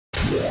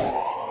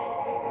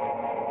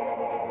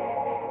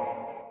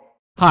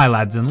Hi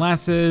lads and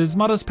lasses,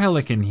 Modest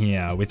Pelican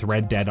here with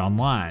Red Dead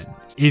Online.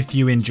 If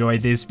you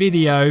enjoyed this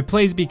video,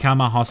 please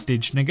become a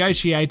hostage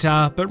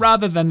negotiator, but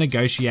rather than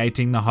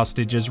negotiating the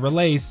hostage's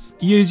release,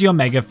 use your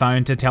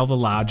megaphone to tell the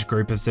large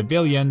group of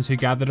civilians who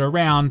gathered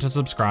around to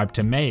subscribe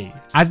to me,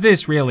 as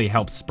this really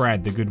helps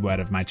spread the good word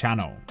of my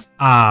channel.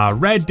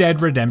 Red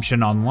Dead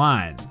Redemption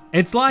Online.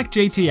 It's like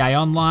GTA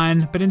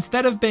Online, but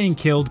instead of being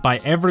killed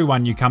by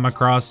everyone you come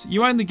across,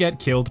 you only get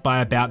killed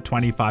by about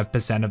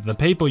 25% of the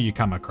people you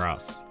come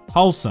across.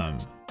 Wholesome.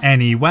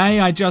 Anyway,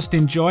 I just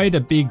enjoyed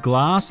a big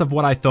glass of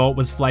what I thought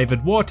was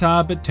flavoured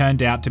water, but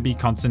turned out to be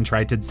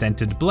concentrated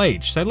scented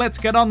bleach, so let's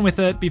get on with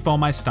it before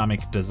my stomach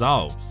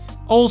dissolves.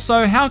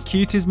 Also, how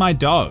cute is my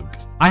dog?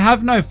 I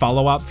have no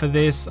follow-up for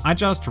this, I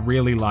just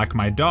really like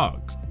my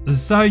dog.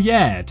 So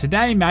yeah,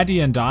 today Maddie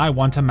and I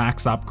want to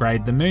max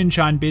upgrade the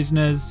moonshine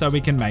business so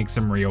we can make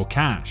some real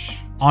cash.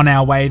 On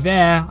our way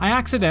there, I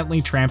accidentally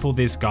trample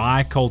this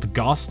guy called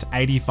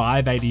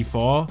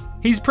Ghost8584.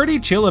 He's pretty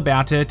chill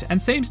about it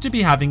and seems to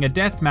be having a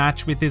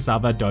deathmatch with this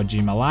other dodgy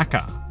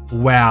Malacca.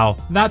 Wow,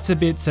 that's a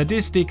bit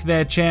sadistic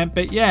there, champ,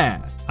 but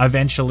yeah.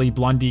 Eventually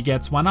Blondie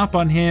gets one up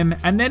on him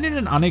and then in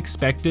an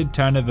unexpected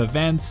turn of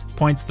events,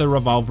 points the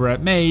revolver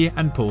at me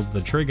and pulls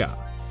the trigger.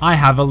 I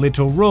have a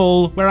little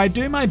rule where I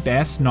do my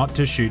best not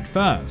to shoot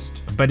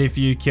first, but if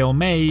you kill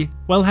me,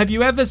 well, have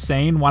you ever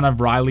seen one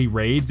of Riley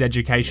Reid's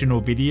educational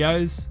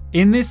videos?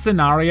 In this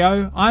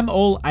scenario, I'm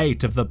all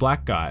 8 of the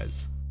black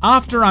guys.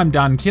 After I'm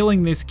done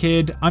killing this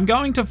kid, I'm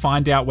going to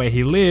find out where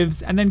he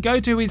lives and then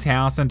go to his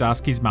house and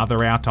ask his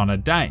mother out on a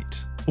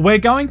date. We're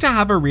going to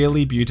have a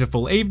really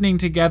beautiful evening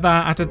together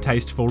at a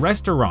tasteful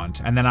restaurant,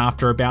 and then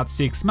after about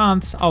 6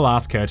 months, I'll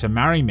ask her to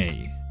marry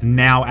me.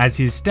 Now, as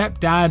his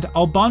stepdad,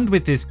 I'll bond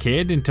with this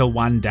kid until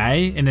one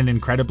day, in an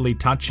incredibly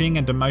touching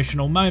and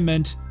emotional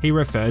moment, he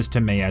refers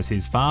to me as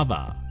his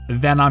father.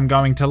 Then I'm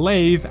going to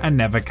leave and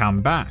never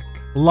come back.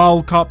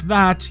 Lol, cop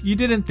that, you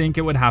didn't think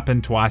it would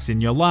happen twice in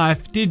your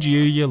life, did you,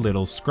 you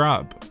little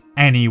scrub?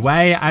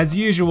 Anyway, as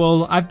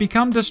usual, I've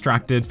become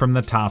distracted from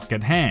the task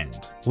at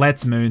hand.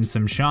 Let's moon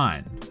some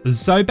shine.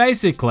 So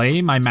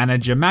basically, my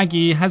manager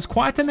Maggie has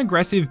quite an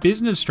aggressive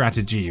business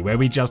strategy where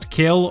we just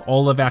kill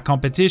all of our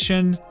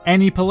competition,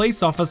 any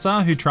police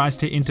officer who tries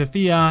to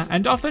interfere,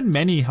 and often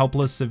many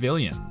helpless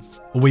civilians.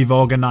 We've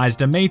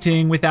organised a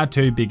meeting with our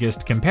 2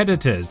 biggest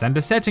competitors and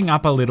are setting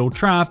up a little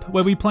trap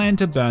where we plan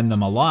to burn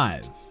them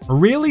alive.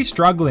 Really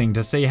struggling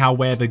to see how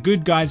we're the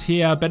good guys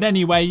here, but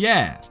anyway,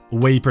 yeah.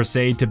 We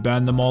proceed to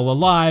burn them all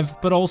alive,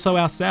 but also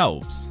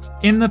ourselves.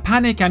 In the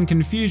panic and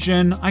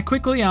confusion, I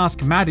quickly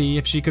ask Maddie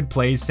if she could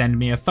please send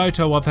me a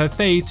photo of her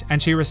feet,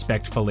 and she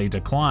respectfully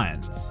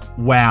declines.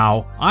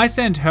 Wow, I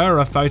sent her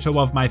a photo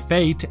of my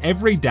feet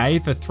every day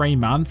for 3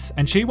 months,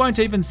 and she won't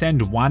even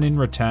send one in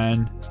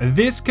return.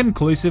 This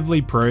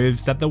conclusively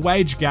proves that the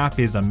wage gap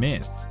is a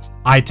myth.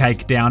 I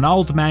take down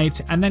old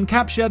mate and then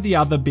capture the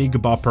other big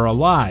bopper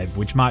alive,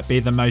 which might be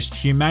the most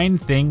humane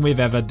thing we've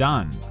ever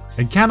done.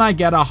 Can I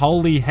get a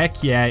holy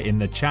heck yeah in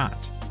the chat?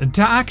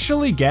 To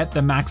actually get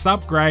the max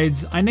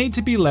upgrades, I need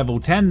to be level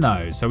 10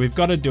 though, so we've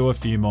got to do a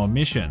few more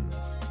missions.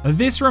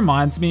 This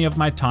reminds me of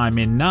my time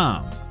in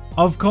Nam.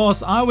 Of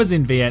course, I was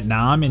in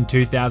Vietnam in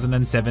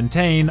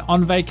 2017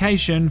 on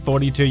vacation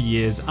 42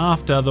 years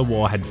after the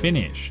war had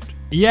finished.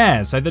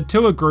 Yeah, so the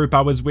tour group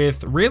I was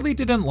with really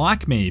didn't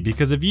like me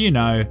because of, you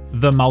know,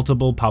 the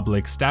multiple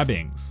public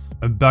stabbings.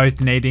 Both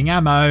needing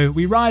ammo,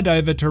 we ride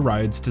over to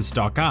Rhodes to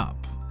stock up.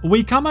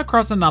 We come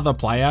across another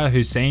player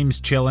who seems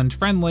chill and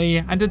friendly,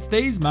 and it's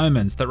these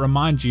moments that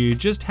remind you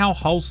just how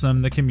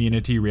wholesome the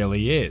community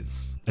really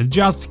is.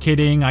 Just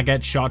kidding, I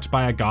get shot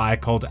by a guy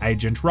called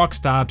Agent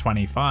Rockstar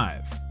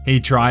 25. He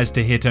tries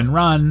to hit and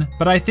run,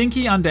 but I think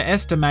he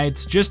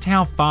underestimates just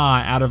how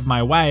far out of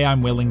my way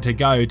I'm willing to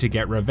go to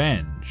get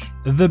revenge.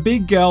 The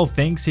big girl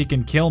thinks he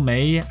can kill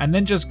me and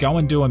then just go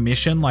and do a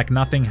mission like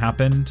nothing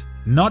happened.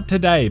 Not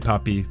today,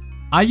 puppy.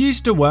 I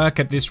used to work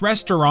at this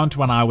restaurant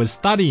when I was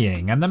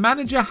studying, and the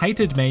manager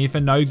hated me for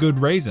no good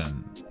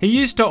reason. He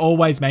used to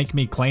always make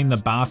me clean the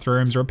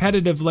bathrooms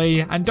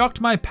repetitively and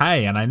docked my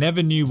pay, and I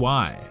never knew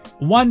why.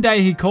 One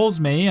day he calls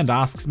me and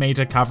asks me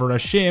to cover a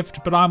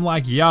shift, but I'm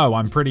like, yo,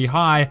 I'm pretty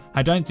high,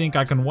 I don't think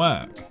I can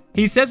work.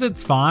 He says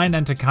it's fine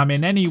and to come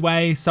in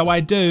anyway, so I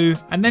do,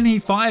 and then he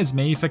fires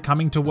me for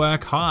coming to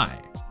work high.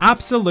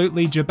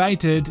 Absolutely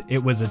debated,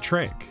 it was a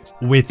trick.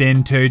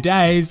 Within 2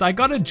 days, I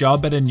got a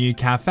job at a new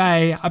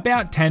cafe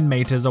about 10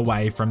 meters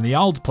away from the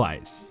old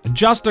place,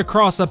 just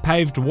across a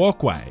paved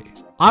walkway.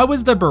 I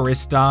was the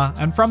barista,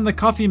 and from the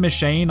coffee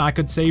machine I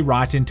could see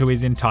right into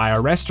his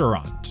entire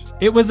restaurant.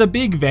 It was a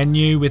big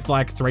venue with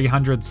like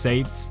 300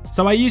 seats,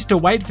 so I used to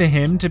wait for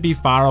him to be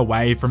far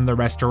away from the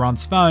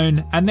restaurant's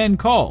phone and then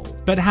call,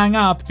 but hang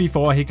up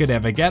before he could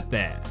ever get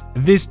there.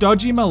 This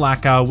dodgy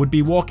Malacca would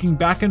be walking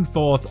back and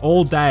forth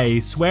all day,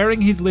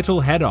 swearing his little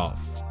head off.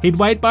 He'd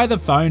wait by the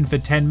phone for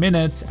 10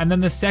 minutes, and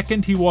then the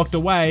second he walked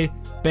away,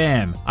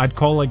 bam, I'd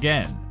call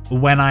again.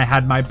 When I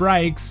had my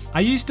breaks, I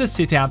used to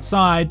sit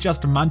outside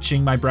just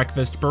munching my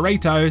breakfast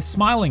burrito,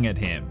 smiling at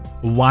him.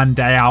 One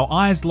day our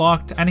eyes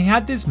locked and he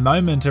had this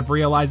moment of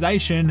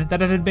realization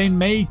that it had been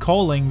me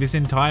calling this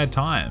entire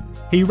time.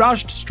 He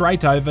rushed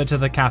straight over to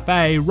the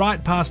cafe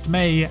right past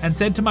me and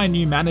said to my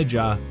new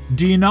manager,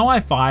 "Do you know I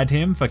fired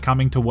him for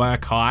coming to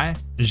work high?"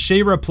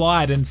 She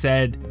replied and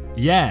said,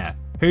 "Yeah,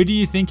 who do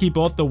you think he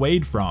bought the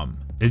weed from?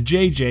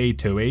 GG,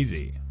 too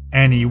easy."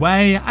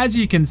 Anyway, as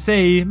you can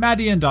see,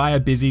 Maddie and I are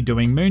busy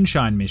doing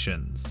moonshine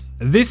missions.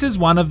 This is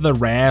one of the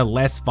rare,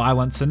 less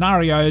violent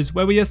scenarios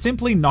where we are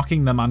simply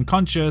knocking them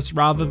unconscious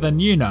rather than,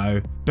 you know,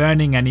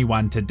 burning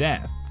anyone to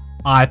death.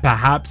 I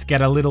perhaps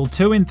get a little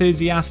too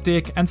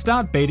enthusiastic and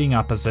start beating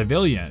up a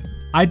civilian.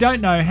 I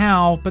don't know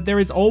how, but there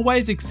is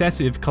always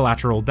excessive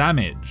collateral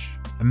damage.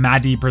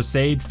 Maddie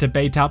proceeds to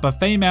beat up a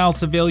female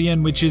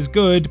civilian, which is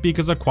good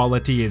because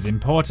equality is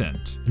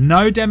important.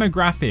 No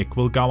demographic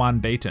will go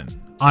unbeaten.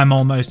 I'm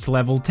almost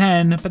level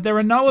 10, but there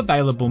are no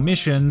available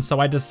missions, so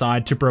I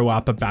decide to brew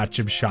up a batch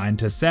of shine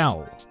to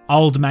sell.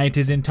 Old mate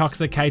is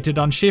intoxicated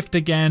on shift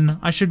again,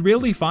 I should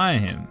really fire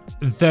him.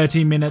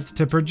 30 minutes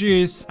to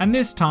produce, and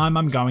this time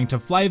I'm going to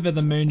flavour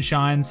the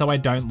moonshine so I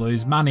don't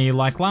lose money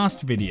like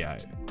last video.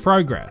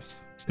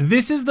 Progress.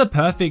 This is the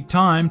perfect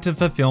time to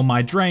fulfill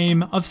my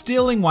dream of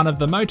stealing one of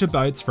the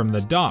motorboats from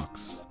the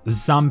docks.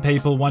 Some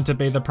people want to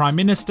be the Prime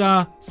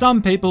Minister,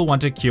 some people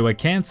want to cure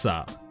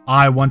cancer.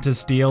 I want to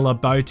steal a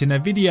boat in a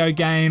video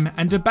game,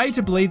 and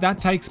debatably that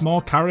takes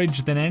more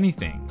courage than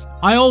anything.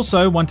 I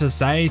also want to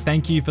say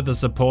thank you for the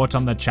support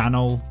on the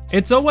channel.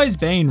 It's always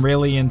been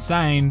really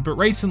insane, but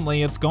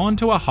recently it's gone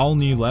to a whole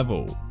new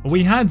level.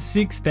 We had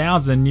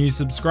 6,000 new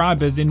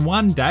subscribers in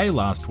one day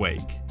last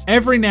week.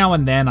 Every now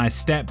and then I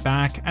step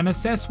back and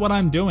assess what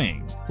I'm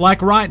doing.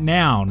 Like right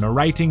now,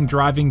 narrating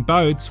driving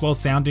boats while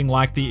sounding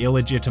like the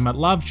illegitimate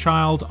love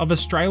child of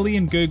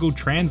Australian Google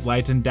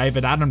Translate and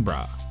David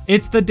Attenborough.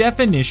 It's the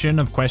definition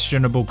of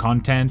questionable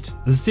content.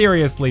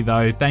 Seriously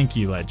though, thank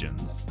you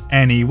legends.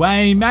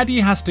 Anyway, Maddie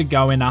has to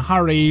go in a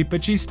hurry,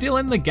 but she's still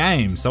in the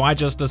game, so I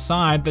just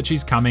decide that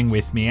she's coming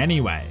with me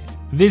anyway.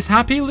 This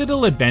happy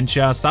little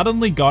adventure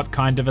suddenly got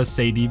kind of a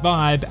seedy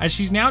vibe as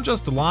she's now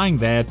just lying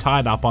there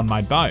tied up on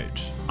my boat.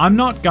 I'm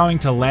not going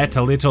to let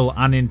a little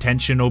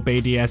unintentional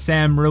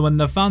BDSM ruin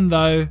the fun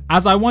though,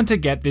 as I want to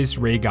get this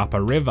rig up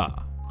a river.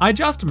 I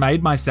just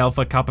made myself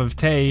a cup of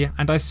tea,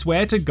 and I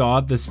swear to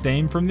God the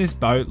steam from this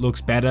boat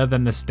looks better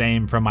than the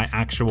steam from my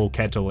actual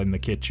kettle in the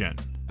kitchen.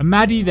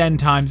 Maddie then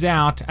times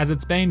out as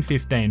it's been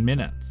 15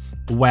 minutes.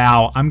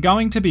 Wow, I'm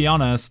going to be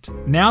honest,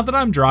 now that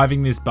I'm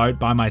driving this boat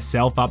by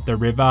myself up the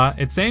river,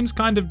 it seems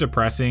kind of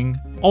depressing.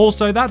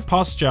 Also, that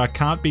posture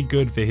can't be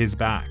good for his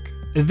back.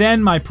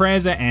 Then my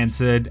prayers are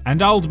answered,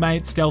 and old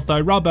mate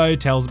Stealtho Robbo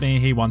tells me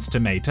he wants to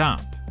meet up.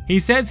 He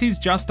says he's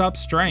just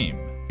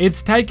upstream.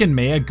 It's taken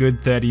me a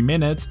good 30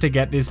 minutes to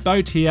get this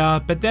boat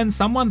here, but then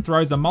someone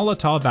throws a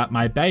Molotov at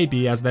my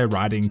baby as they're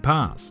riding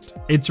past.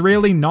 It's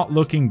really not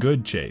looking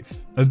good, Chief.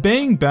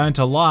 Being burnt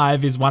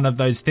alive is one of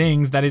those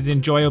things that is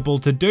enjoyable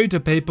to do to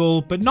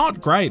people, but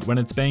not great when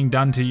it's being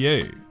done to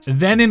you.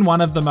 Then in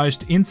one of the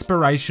most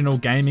inspirational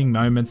gaming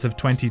moments of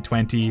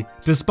 2020,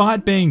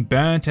 despite being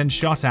burnt and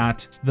shot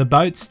at, the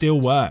boat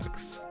still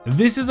works.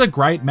 This is a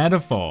great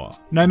metaphor.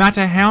 No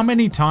matter how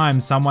many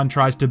times someone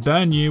tries to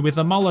burn you with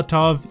a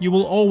Molotov, you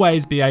will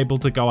always be able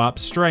to go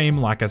upstream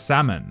like a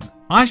salmon.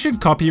 I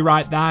should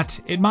copyright that.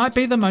 It might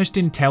be the most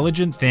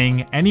intelligent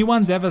thing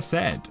anyone's ever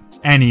said.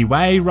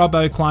 Anyway,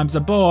 Robbo climbs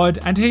aboard,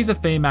 and he's a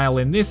female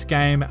in this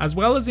game as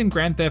well as in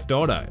Grand Theft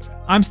Auto.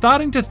 I'm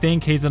starting to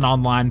think he's an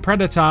online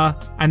predator,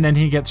 and then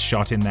he gets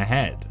shot in the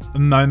head.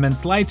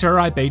 Moments later,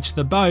 I beach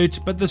the boat,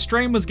 but the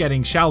stream was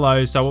getting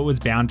shallow, so it was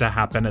bound to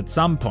happen at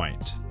some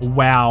point.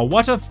 Wow,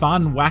 what a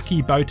fun,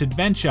 wacky boat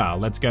adventure.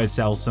 Let's go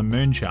sell some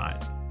moonshine.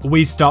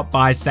 We stop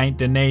by Saint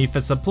Denis for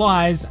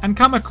supplies and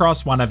come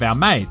across one of our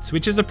mates,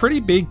 which is a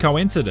pretty big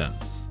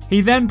coincidence.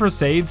 He then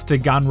proceeds to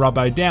gun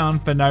Robbo down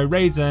for no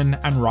reason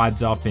and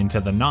rides off into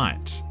the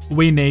night.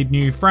 We need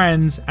new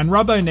friends, and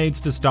Robbo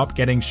needs to stop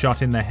getting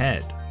shot in the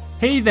head.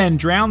 He then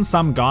drowns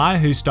some guy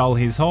who stole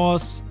his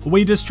horse.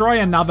 We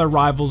destroy another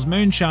rival's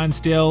moonshine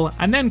still,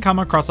 and then come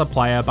across a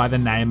player by the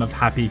name of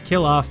Happy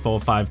Killer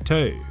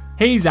 452.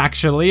 He's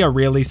actually a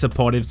really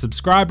supportive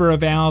subscriber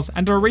of ours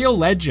and a real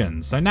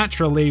legend, so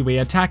naturally we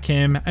attack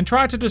him and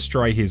try to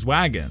destroy his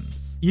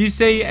wagons. You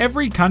see,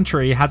 every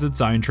country has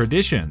its own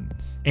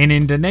traditions. In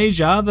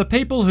Indonesia, the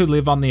people who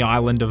live on the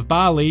island of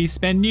Bali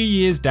spend New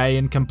Year's Day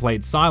in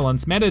complete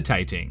silence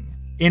meditating.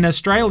 In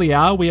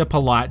Australia, we are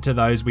polite to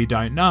those we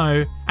don't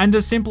know, and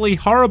are simply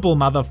horrible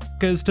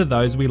motherfuckers to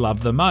those we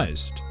love the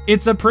most.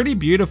 It's a pretty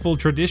beautiful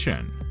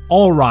tradition.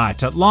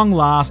 Alright, at long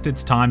last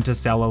it's time to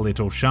sell a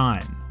little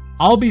shine.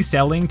 I'll be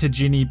selling to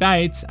Ginny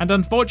Bates, and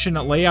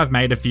unfortunately I've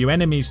made a few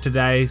enemies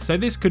today, so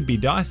this could be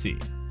dicey.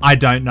 I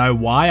don't know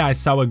why I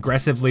so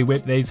aggressively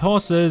whip these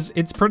horses,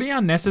 it's pretty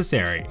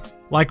unnecessary.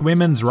 Like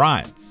women's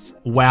rights.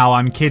 Wow,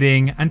 I'm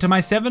kidding, and to my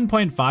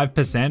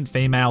 7.5%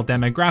 female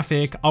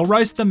demographic, I'll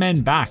roast the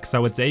men back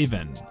so it's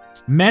even.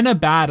 Men are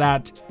bad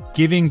at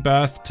giving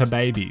birth to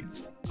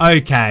babies.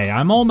 Okay,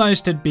 I'm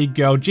almost at Big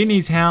Girl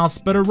Ginny's house,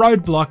 but a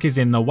roadblock is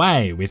in the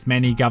way, with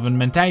many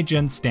government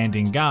agents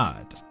standing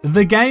guard.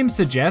 The game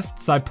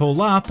suggests I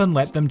pull up and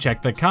let them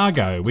check the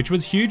cargo, which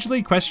was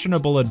hugely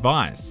questionable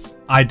advice.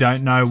 I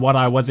don't know what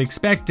I was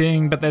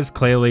expecting, but there's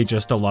clearly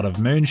just a lot of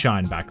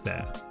moonshine back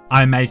there.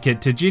 I make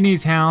it to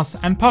Ginny's house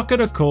and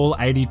pocket a cool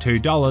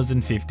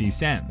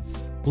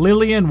 $82.50.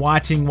 Lillian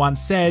Whiting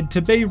once said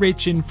to be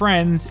rich in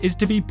friends is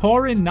to be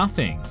poor in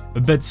nothing.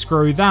 But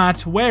screw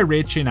that, we're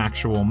rich in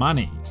actual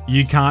money.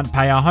 You can't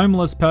pay a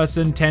homeless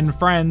person 10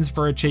 friends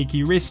for a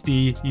cheeky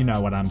wristy, you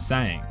know what I'm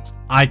saying.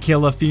 I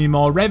kill a few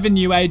more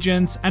revenue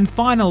agents, and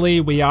finally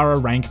we are a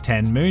rank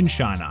 10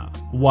 moonshiner.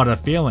 What a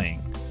feeling.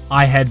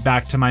 I head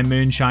back to my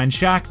moonshine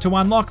shack to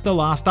unlock the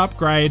last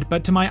upgrade,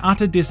 but to my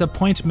utter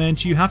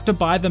disappointment, you have to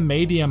buy the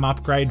medium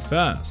upgrade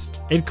first.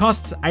 It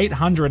costs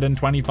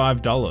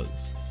 $825.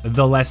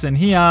 The lesson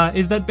here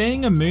is that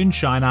being a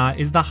moonshiner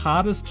is the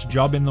hardest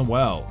job in the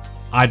world.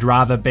 I'd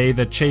rather be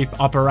the chief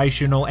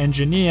operational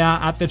engineer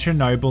at the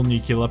Chernobyl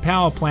nuclear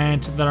power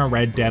plant than a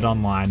Red Dead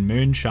Online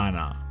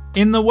moonshiner.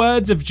 In the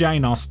words of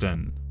Jane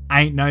Austen,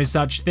 ain't no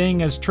such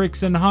thing as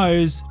tricks and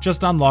hoes,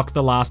 just unlock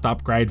the last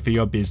upgrade for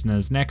your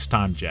business next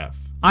time, Jeff.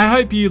 I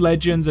hope you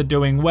legends are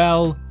doing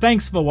well,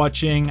 thanks for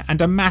watching,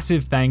 and a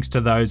massive thanks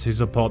to those who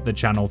support the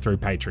channel through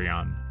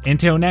Patreon.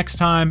 Until next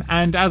time,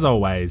 and as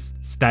always,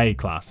 stay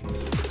classy.